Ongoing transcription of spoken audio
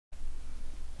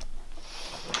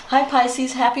Hi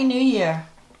Pisces, Happy New Year.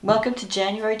 Welcome to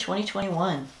January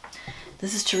 2021.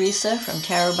 This is Teresa from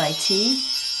Tarot by T.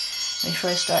 Before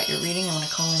I start your reading, I want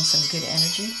to call in some good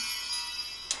energy.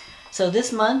 So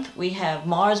this month we have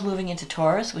Mars moving into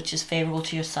Taurus, which is favorable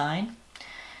to your sign.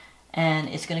 And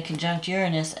it's going to conjunct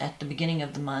Uranus at the beginning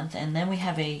of the month. And then we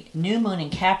have a new moon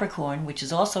in Capricorn, which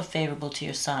is also favorable to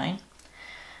your sign.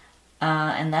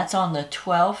 And that's on the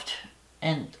 12th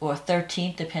or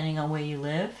 13th, depending on where you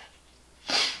live.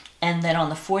 And then on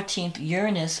the 14th,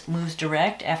 Uranus moves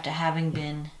direct after having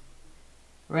been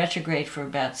retrograde for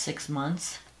about 6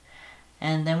 months.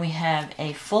 And then we have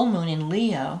a full moon in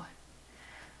Leo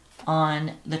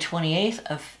on the 28th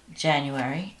of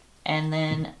January. And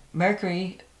then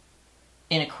Mercury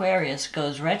in Aquarius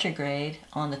goes retrograde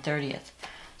on the 30th.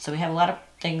 So we have a lot of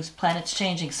things, planets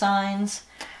changing signs,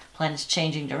 planets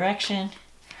changing direction.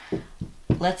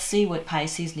 Let's see what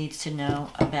Pisces needs to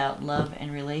know about love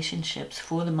and relationships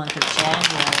for the month of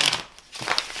January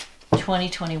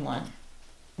 2021.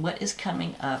 What is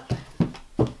coming up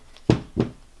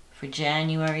for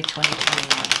January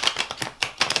 2021?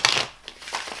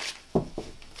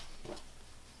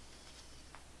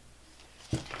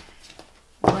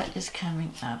 What is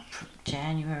coming up for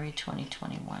January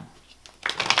 2021?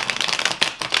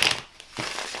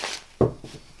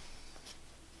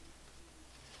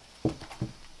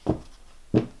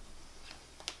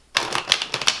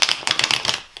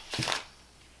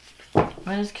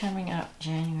 What is coming up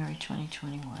January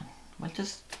 2021? What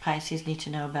does Pisces need to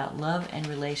know about love and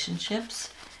relationships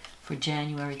for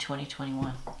January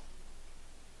 2021?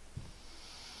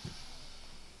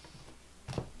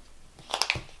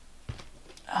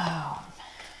 Oh.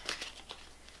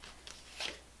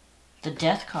 The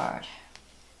Death card.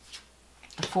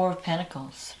 The Four of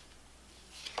Pentacles.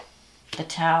 The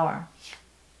Tower.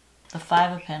 The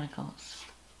Five of Pentacles.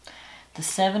 The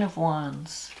Seven of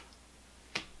Wands.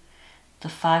 The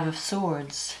Five of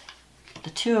Swords, the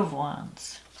Two of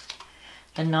Wands,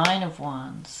 the Nine of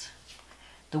Wands,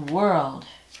 the World,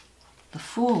 the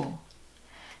Fool,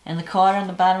 and the card on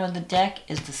the bottom of the deck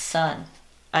is the Sun.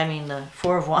 I mean the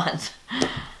Four of Wands.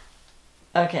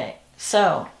 Okay,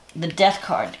 so the Death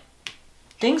card.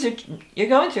 You're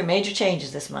going through major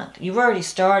changes this month. You've already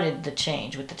started the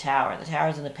change with the Tower. The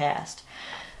Tower's in the past.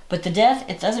 But the Death,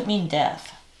 it doesn't mean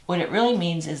death. What it really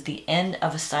means is the end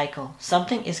of a cycle.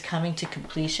 Something is coming to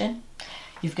completion.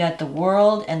 You've got the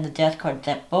World and the Death card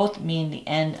that both mean the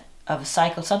end of a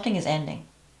cycle. Something is ending.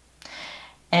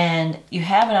 And you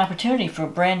have an opportunity for a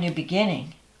brand new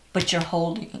beginning, but you're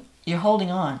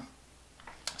holding on.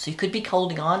 So you could be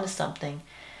holding on to something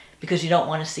because you don't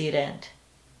want to see it end.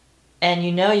 And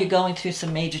you know you're going through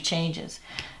some major changes.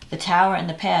 The Tower in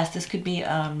the past, this could be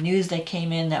news that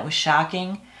came in that was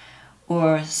shocking,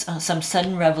 or some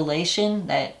sudden revelation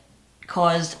that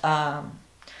caused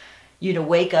you to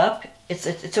wake up.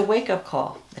 It's a wake-up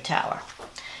call, the Tower.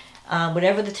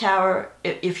 Whatever the Tower,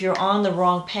 if you're on the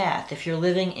wrong path, if you're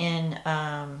living in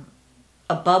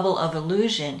a bubble of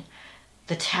illusion,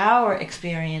 the Tower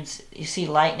experience, you see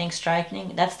lightning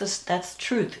striking, that's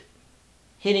truth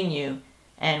hitting you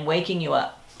and waking you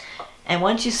up. And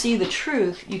once you see the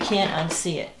truth, you can't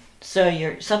unsee it.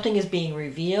 So something is being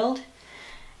revealed,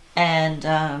 and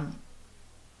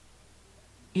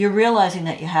you're realizing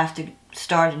that you have to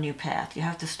start a new path. You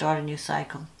have to start a new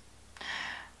cycle.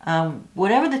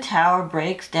 Whatever the Tower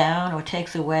breaks down or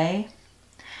takes away,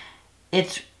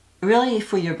 it's really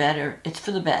for your better. It's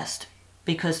for the best,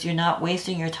 because you're not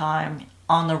wasting your time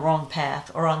on the wrong path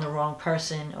or on the wrong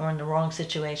person or in the wrong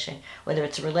situation. Whether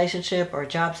it's a relationship or a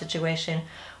job situation,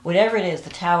 whatever it is, the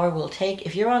Tower will take.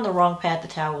 If you're on the wrong path, the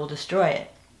Tower will destroy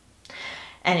it.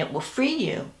 And it will free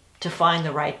you to find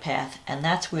the right path. And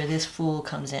that's where this Fool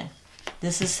comes in.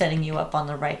 This is setting you up on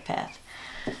the right path.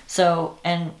 So,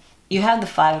 and you have the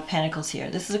Five of Pentacles here.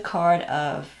 This is a card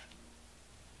of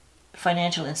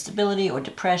financial instability or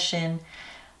depression.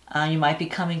 You might be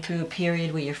coming through a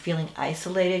period where you're feeling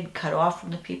isolated, cut off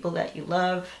from the people that you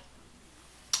love.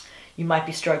 You might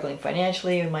be struggling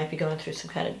financially. You might be going through some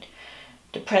kind of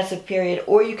depressive period,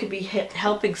 or you could be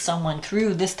helping someone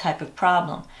through this type of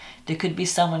problem. There could be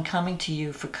someone coming to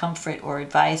you for comfort or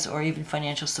advice or even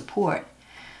financial support.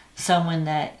 Someone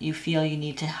that you feel you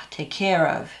need to take care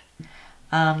of.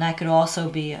 That could also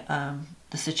be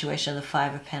the situation of the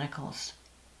Five of Pentacles.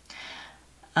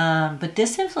 But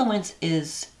this influence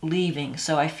is leaving,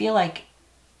 so I feel like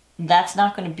that's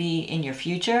not going to be in your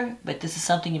future, but this is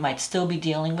something you might still be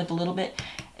dealing with a little bit.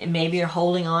 Maybe you're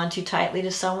holding on too tightly to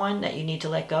someone that you need to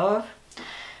let go of.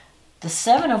 The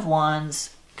Seven of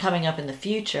Wands coming up in the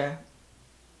future,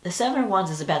 the Seven of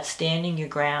Wands is about standing your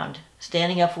ground,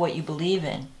 standing up for what you believe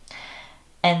in.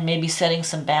 and maybe setting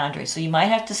some boundaries. So you might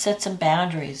have to set some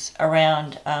boundaries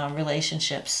around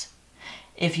relationships.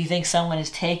 If you think someone is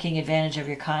taking advantage of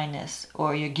your kindness,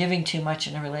 or you're giving too much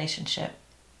in a relationship,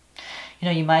 you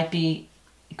know, you might be,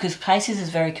 because Pisces is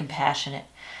very compassionate,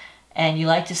 and you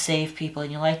like to save people,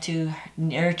 and you like to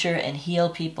nurture and heal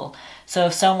people. So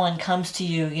if someone comes to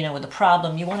you, you know, with a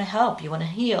problem, you want to help, you want to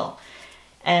heal.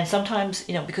 And sometimes,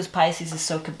 you know, because Pisces is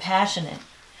so compassionate,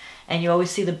 and you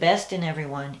always see the best in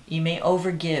everyone, you may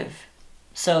overgive.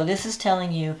 So this is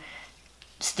telling you,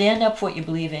 stand up for what you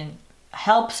believe in,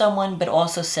 help someone, but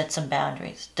also set some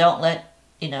boundaries. Don't let,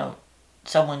 you know,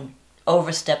 someone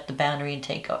overstep the boundary and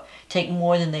take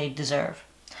more than they deserve.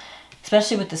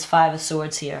 Especially with this Five of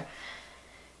Swords here.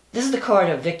 This is the card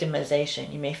of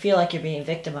victimization. You may feel like you're being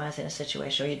victimized in a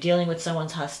situation, or you're dealing with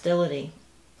someone's hostility.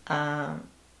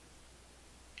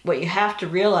 What you have to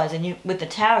realize, and with the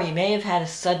Tower, you may have had a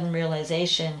sudden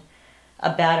realization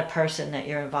about a person that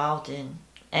you're involved in.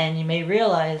 And you may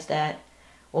realize that,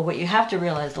 well, what you have to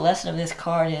realize, the lesson of this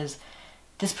card is,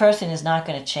 this person is not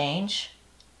going to change.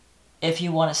 If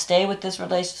you want to stay with this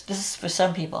relationship, this is for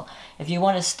some people, if you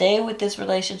want to stay with this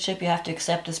relationship, you have to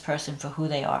accept this person for who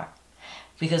they are,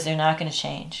 because they're not going to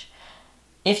change.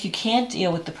 If you can't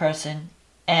deal with the person,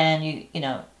 and you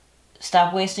know,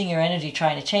 stop wasting your energy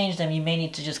trying to change them, you may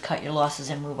need to just cut your losses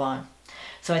and move on.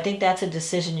 So I think that's a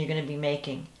decision you're going to be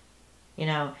making, you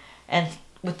know. And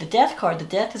with the Death card, the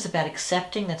Death is about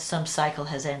accepting that some cycle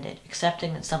has ended,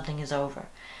 accepting that something is over.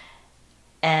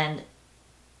 And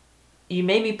you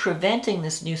may be preventing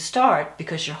this new start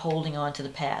because you're holding on to the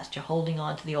past. You're holding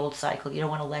on to the old cycle. You don't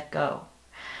want to let go.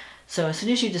 So as soon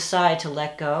as you decide to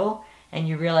let go and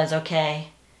you realize, okay,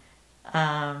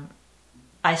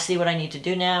 I see what I need to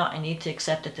do now. I need to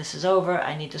accept that this is over.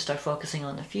 I need to start focusing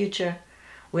on the future.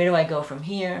 Where do I go from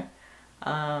here?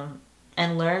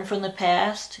 And learn from the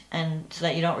past, and so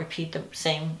that you don't repeat the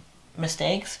same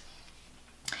mistakes.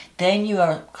 Then you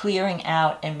are clearing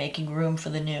out and making room for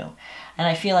the new. And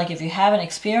I feel like if you haven't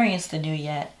experienced the new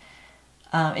yet,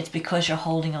 it's because you're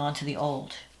holding on to the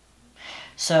old.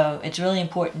 So it's really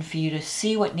important for you to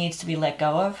see what needs to be let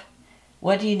go of.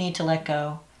 What do you need to let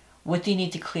go? What do you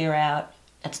need to clear out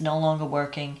that's no longer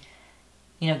working?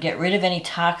 You know, get rid of any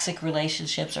toxic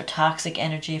relationships or toxic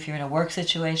energy if you're in a work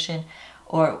situation,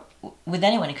 or with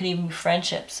anyone. It could even be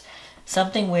friendships.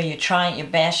 Something where you're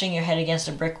bashing your head against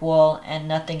a brick wall and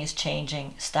nothing is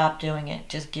changing. Stop doing it.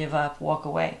 Just give up. Walk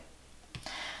away.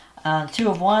 Two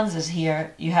of Wands is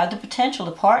here. You have the potential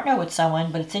to partner with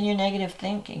someone, but it's in your negative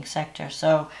thinking sector.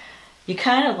 So you're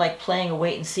kind of like playing a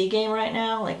wait and see game right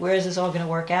now. Like, where is this all going to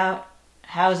work out?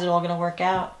 How is it all going to work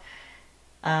out?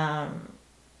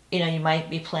 You know, you might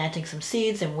be planting some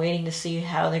seeds and waiting to see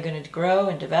how they're going to grow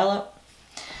and develop.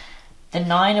 The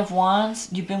Nine of Wands,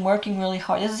 you've been working really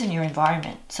hard. This is in your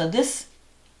environment. So this,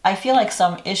 I feel like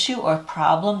some issue or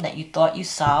problem that you thought you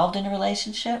solved in a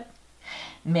relationship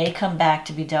may come back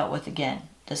to be dealt with again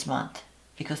this month.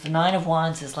 Because the Nine of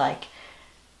Wands is like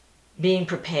being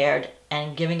prepared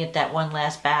and giving it that one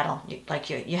last battle.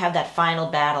 You have that final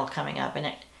battle coming up.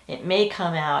 And it may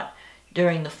come out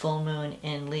during the full moon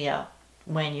in Leo,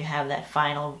 when you have that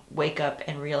final wake up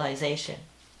and realization.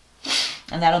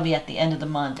 And that'll be at the end of the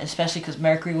month, especially because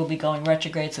Mercury will be going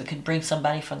retrograde, so it can bring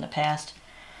somebody from the past.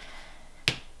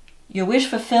 Your wish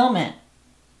fulfillment,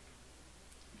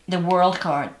 the World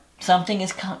card. Something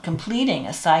is completing,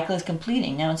 a cycle is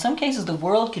completing. Now, in some cases, the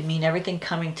World could mean everything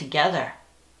coming together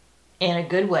in a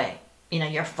good way. You know,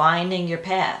 you're finding your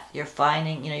path. You're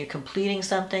finding, you know, you're completing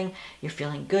something. You're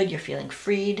feeling good. You're feeling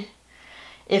freed.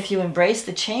 If you embrace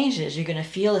the changes, you're going to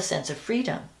feel a sense of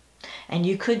freedom. And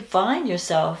you could find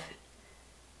yourself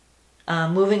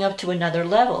moving up to another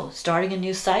level, starting a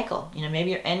new cycle. You know,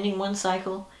 maybe you're ending one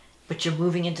cycle, but you're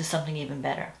moving into something even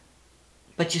better.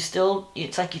 But you still,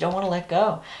 it's like you don't want to let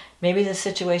go. Maybe this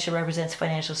situation represents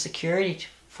financial security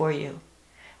for you,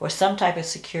 or some type of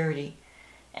security.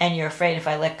 And you're afraid, if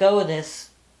I let go of this,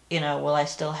 you know, will I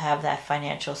still have that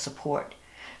financial support?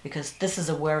 Because this is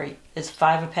a worry. This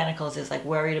Five of Pentacles is like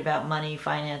worried about money,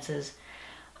 finances.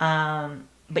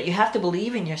 But you have to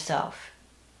believe in yourself.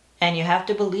 And you have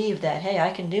to believe that, hey,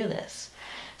 I can do this.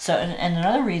 So, and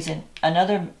another reason,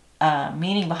 another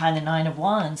meaning behind the Nine of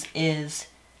Wands is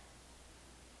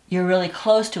you're really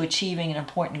close to achieving an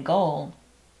important goal.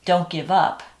 Don't give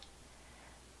up.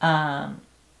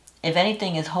 If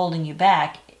anything is holding you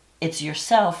back, it's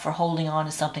yourself for holding on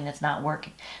to something that's not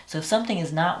working. So if something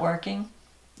is not working,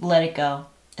 let it go.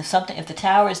 If the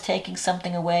Tower is taking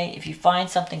something away, if you find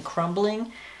something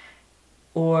crumbling,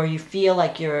 or you feel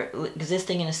like you're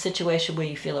existing in a situation where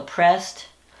you feel oppressed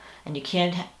and you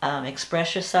can't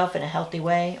express yourself in a healthy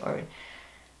way, or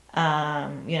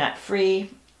You're not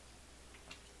free.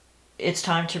 It's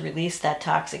time to release that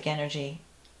toxic energy.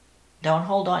 Don't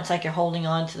hold on. It's like you're holding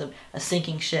on to a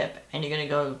sinking ship, and you're going to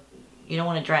go, you don't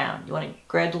want to drown. You want to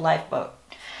grab the lifeboat,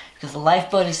 because the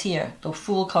lifeboat is here. The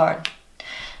Fool card.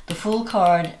 The Fool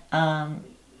card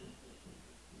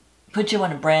puts you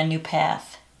on a brand new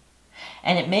path.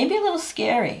 And it may be a little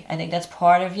scary. I think that's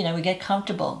part of, we get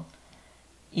comfortable,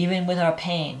 even with our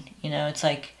pain. It's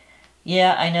like,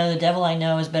 yeah, I know the devil I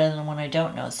know is better than the one I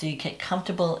don't know. So you get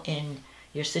comfortable in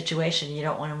your situation. You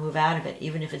don't want to move out of it,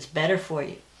 even if it's better for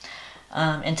you.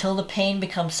 Until the pain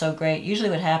becomes so great. Usually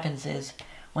what happens is,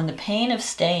 when the pain of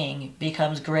staying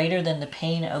becomes greater than the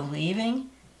pain of leaving,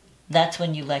 that's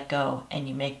when you let go and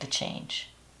you make the change.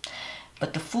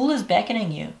 But the Fool is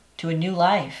beckoning you to a new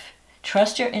life.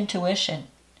 Trust your intuition.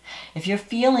 If you're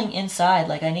feeling inside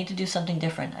like, I need to do something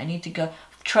different, I need to go,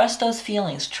 trust those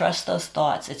feelings, trust those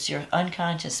thoughts. It's your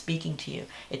unconscious speaking to you.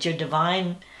 It's your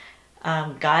divine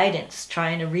guidance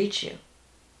trying to reach you.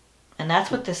 And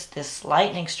that's what this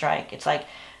lightning strike, it's like,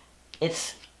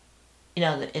 it's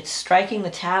striking the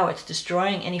tower. It's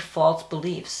destroying any false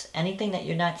beliefs, anything that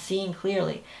you're not seeing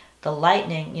clearly. The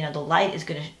lightning, the light is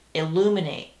going to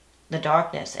illuminate the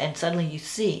darkness, and suddenly you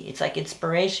see. It's like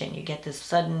inspiration. You get this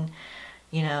sudden,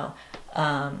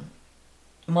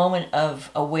 moment of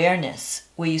awareness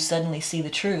where you suddenly see the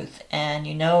truth, and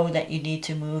you know that you need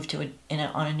to move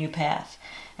on a new path.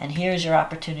 And here's your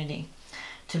opportunity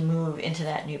to move into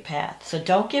that new path. So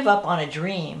don't give up on a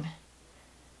dream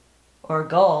or a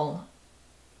goal.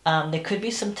 There could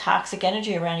be some toxic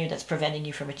energy around you that's preventing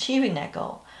you from achieving that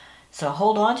goal. So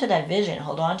hold on to that vision,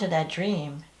 hold on to that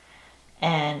dream,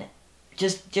 and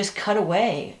just cut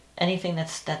away anything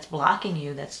that's blocking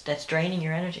you, that's draining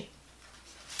your energy.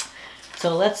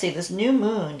 So let's see, this new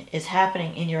moon is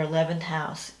happening in your 11th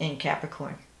house in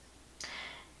Capricorn.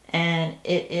 And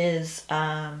it is,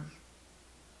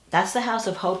 that's the house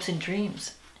of hopes and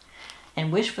dreams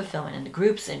and wish fulfillment and the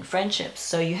groups and friendships.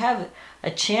 So you have a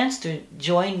chance to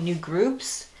join new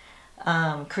groups,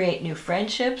 create new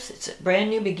friendships. It's a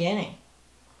brand new beginning.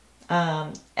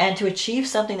 And to achieve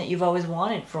something that you've always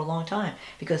wanted for a long time,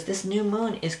 because this new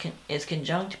moon is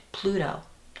conjunct Pluto.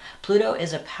 Pluto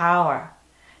is a power.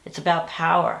 It's about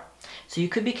power. So you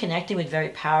could be connecting with very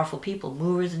powerful people,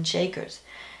 movers and shakers,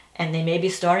 and they may be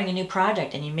starting a new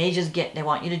project, and you may just they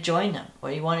want you to join them,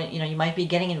 or you might be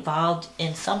getting involved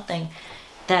in something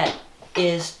that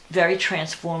is very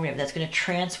transformative, that's going to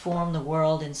transform the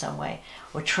world in some way,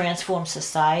 or transform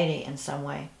society in some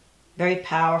way. Very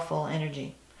powerful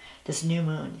energy. This new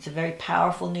moon, it's a very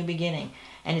powerful new beginning,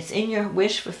 and it's in your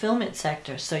wish fulfillment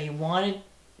sector. So you want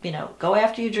to, go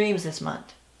after your dreams this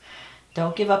month.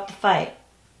 Don't give up the fight.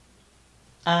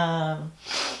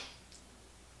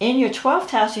 In your 12th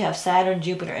house, you have Saturn,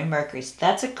 Jupiter, and Mercury. So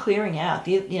that's a clearing out.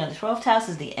 The 12th house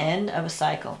is the end of a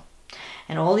cycle,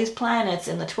 and all these planets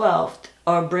in the 12th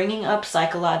are bringing up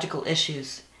psychological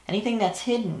issues. Anything that's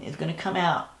hidden is going to come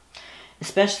out.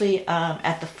 Especially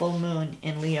at the full moon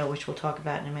in Leo, which we'll talk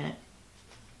about in a minute.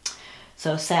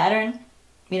 So Saturn,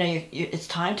 it's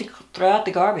time to throw out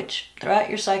the garbage. Throw out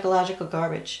your psychological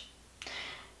garbage.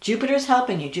 Jupiter's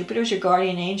helping you. Jupiter's your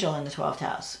guardian angel in the 12th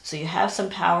house. So you have some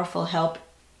powerful help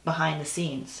behind the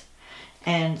scenes.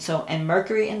 And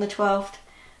Mercury in the 12th,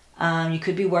 you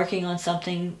could be working on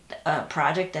something, a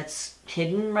project that's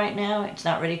hidden right now. It's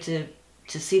not ready to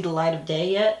see the light of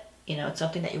day yet. It's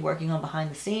something that you're working on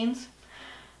behind the scenes.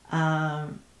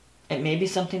 It may be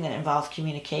something that involves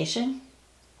communication.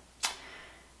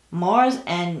 Mars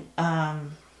and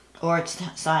or it's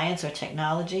science or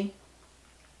technology.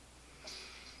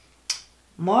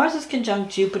 Mars is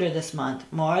conjunct Jupiter this month.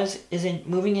 Mars is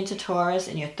moving into Taurus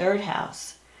in your 3rd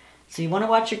house. So you want to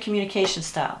watch your communication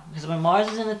style, because when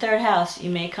Mars is in the 3rd house, you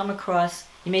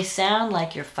may sound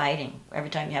like you're fighting every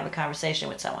time you have a conversation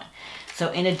with someone.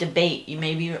 So in a debate, you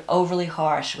may be overly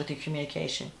harsh with your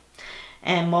communication.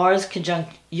 And Mars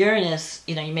conjunct Uranus,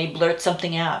 you may blurt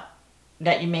something out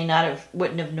that you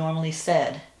wouldn't have normally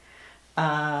said.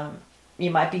 You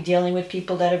might be dealing with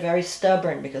people that are very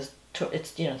stubborn, because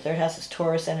it's, 3rd house is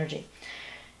Taurus energy.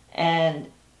 And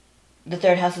the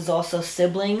 3rd house is also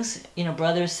siblings,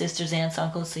 brothers, sisters, aunts,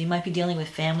 uncles. So you might be dealing with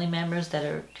family members that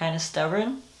are kind of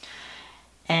stubborn,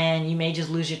 and you may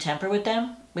just lose your temper with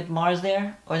them, with Mars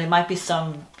there. Or there might be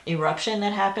some eruption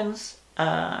that happens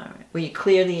where you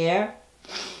clear the air.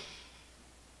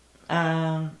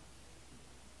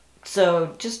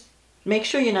 So just make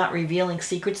sure you're not revealing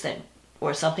secrets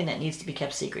or something that needs to be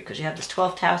kept secret, because you have this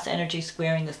 12th house energy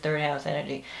squaring this 3rd house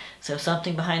energy. So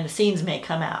something behind the scenes may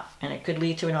come out, and it could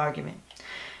lead to an argument.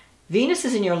 Venus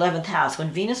is in your 11th house. When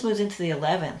Venus moves into the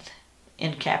 11th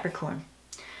in Capricorn.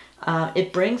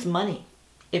 It brings money.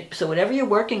 So whatever you're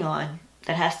working on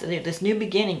that has to do, this new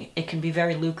beginning, it can be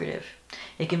very lucrative.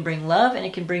 It can bring love and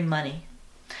it can bring money.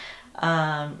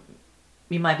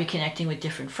 You might be connecting with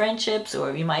different friendships,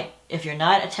 or you might, if you're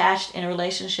not attached in a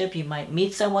relationship, you might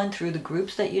meet someone through the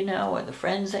groups that you know or the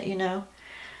friends that you know.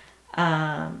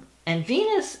 And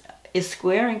Venus is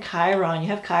squaring Chiron. You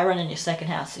have Chiron in your second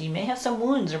house, so you may have some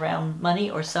wounds around money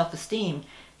or self-esteem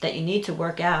that you need to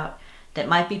work out that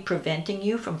might be preventing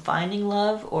you from finding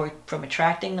love or from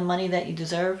attracting the money that you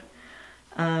deserve.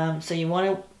 So you want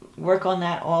to work on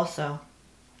that also.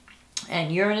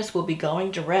 And Uranus will be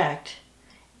going direct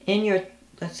in your,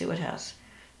 let's see what house,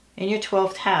 in your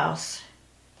 12th house.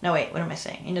 No, wait, what am I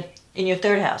saying? In your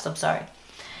 3rd house, I'm sorry.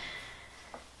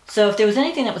 So if there was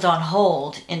anything that was on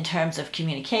hold in terms of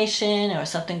communication or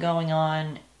something going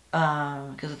on,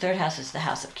 because the 3rd house is the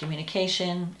house of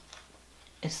communication,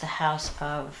 it's the house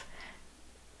of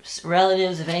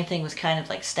relatives. If anything was kind of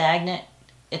like stagnant,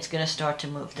 it's going to start to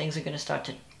move. Things are going to start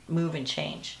to move and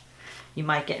change. You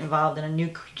might get involved in a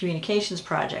new communications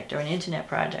project or an internet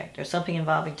project or something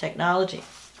involving technology.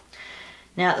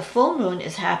 Now, the full moon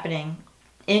is happening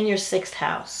in your 6th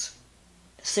house.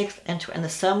 6th and the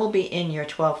sun will be in your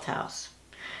 12th house.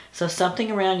 So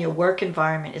something around your work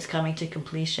environment is coming to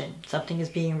completion. Something is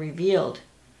being revealed.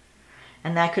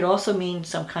 And that could also mean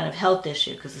some kind of health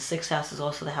issue, because the 6th house is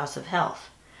also the house of health.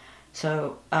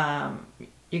 So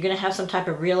you're going to have some type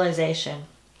of realization.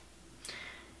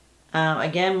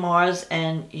 Again, Mars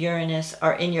and Uranus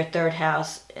are in your 3rd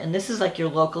house, and this is like your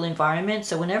local environment.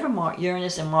 So whenever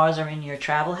Uranus and Mars are in your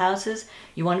travel houses,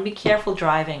 you want to be careful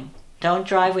driving. Don't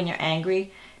drive when you're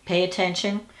angry. Pay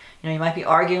attention. You know, you might be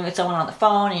arguing with someone on the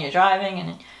phone and you're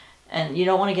driving, and you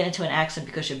don't want to get into an accident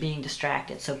because you're being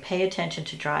distracted. So pay attention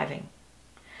to driving.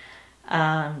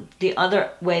 The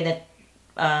other way that,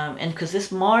 and because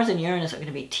this Mars and Uranus are going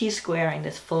to be T-squaring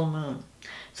this full moon.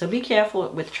 So be careful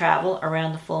with travel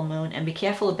around the full moon, and be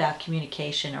careful about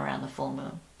communication around the full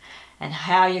moon and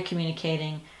how you're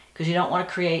communicating, because you don't want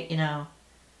to create, you know,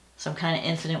 some kind of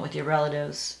incident with your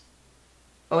relatives.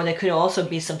 Or there could also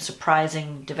be some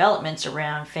surprising developments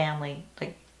around family,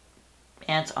 like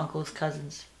aunts, uncles,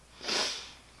 cousins.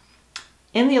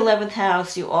 In the 11th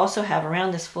house, you also have,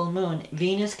 around this full moon,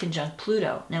 Venus conjunct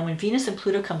Pluto. Now, when Venus and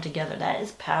Pluto come together, that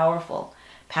is powerful.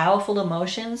 Powerful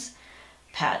emotions.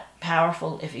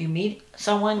 Powerful. If you meet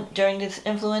someone during this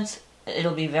influence,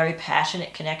 it'll be very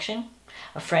passionate connection.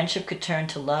 A friendship could turn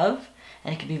to love,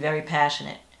 and it could be very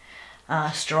passionate.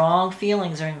 Strong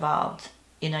feelings are involved.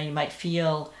 You know, you might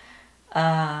feel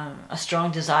a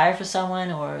strong desire for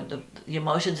someone, or the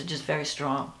emotions are just very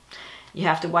strong. You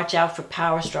have to watch out for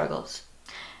power struggles.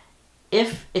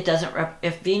 If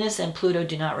Venus and Pluto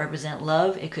do not represent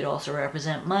love, it could also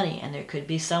represent money, and there could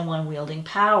be someone wielding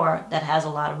power that has a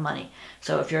lot of money.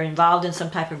 So if you're involved in some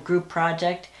type of group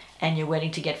project and you're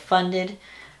waiting to get funded,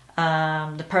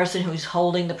 the person who's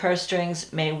holding the purse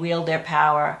strings may wield their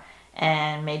power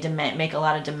and may make a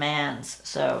lot of demands.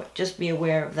 So just be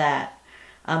aware of that.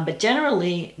 But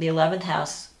generally, the 11th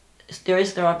house,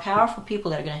 there are powerful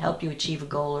people that are going to help you achieve a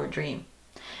goal or a dream.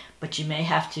 But you may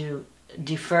have to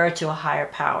defer to a higher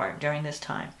power during this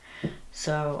time.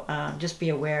 So just be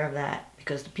aware of that,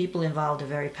 because the people involved are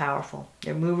very powerful.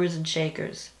 They're movers and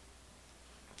shakers.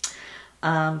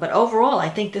 But overall, I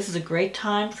think this is a great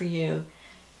time for you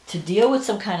to deal with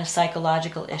some kind of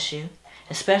psychological issue,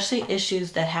 especially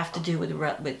issues that have to do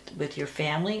with your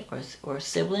family or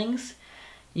siblings.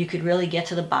 You could really get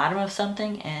to the bottom of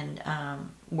something and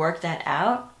work that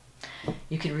out.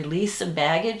 You could release some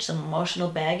baggage, some emotional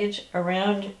baggage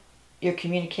around your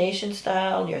communication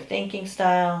style, your thinking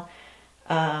style.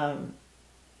 There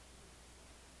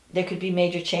could be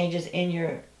major changes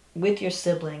with your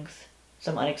siblings,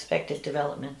 some unexpected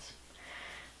developments.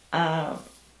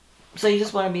 So you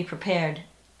just want to be prepared.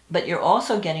 But you're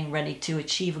also getting ready to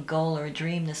achieve a goal or a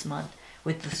dream this month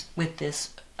with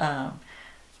this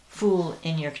Fool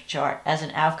in your chart as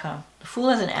an outcome. The Fool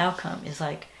as an outcome is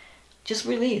like, just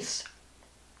release.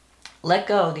 Let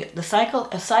go. A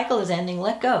cycle is ending.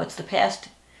 Let go. It's the past.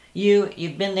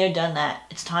 You've been there, done that.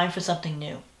 It's time for something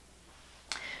new.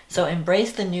 So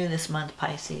embrace the new this month,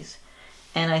 Pisces,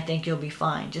 and I think you'll be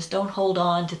fine. Just don't hold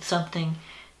on to something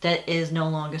that is no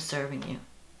longer serving you,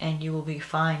 and you will be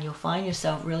fine. You'll find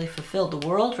yourself really fulfilled. The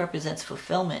world represents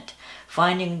fulfillment,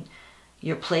 finding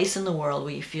your place in the world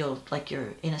where you feel like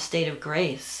you're in a state of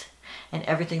grace and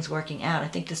everything's working out. I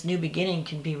think this new beginning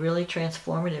can be really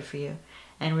transformative for you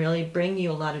and really bring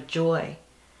you a lot of joy,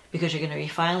 because you're going to be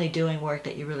finally doing work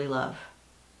that you really love,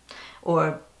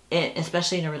 or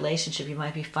especially in a relationship, you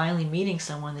might be finally meeting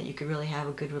someone that you could really have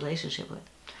a good relationship with.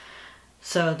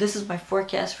 So this is my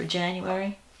forecast for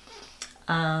January.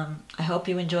 I hope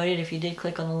you enjoyed it. If you did,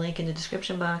 click on the link in the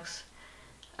description box,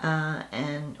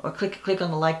 or click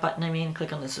on the like button.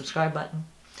 Click on the subscribe button.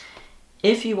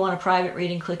 If you want a private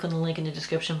reading, click on the link in the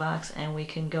description box, and we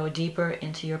can go deeper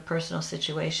into your personal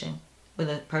situation with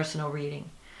a personal reading.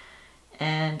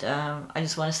 And I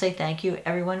just want to say thank you,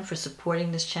 everyone, for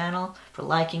supporting this channel, for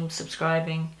liking,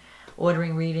 subscribing,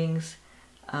 ordering readings,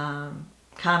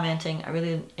 commenting. I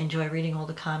really enjoy reading all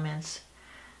the comments.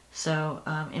 So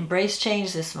embrace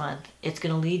change this month. It's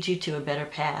going to lead you to a better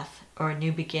path or a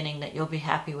new beginning that you'll be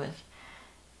happy with.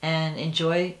 And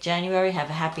enjoy January. Have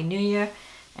a happy new year.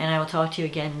 And I will talk to you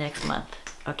again next month.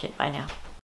 Okay, bye now.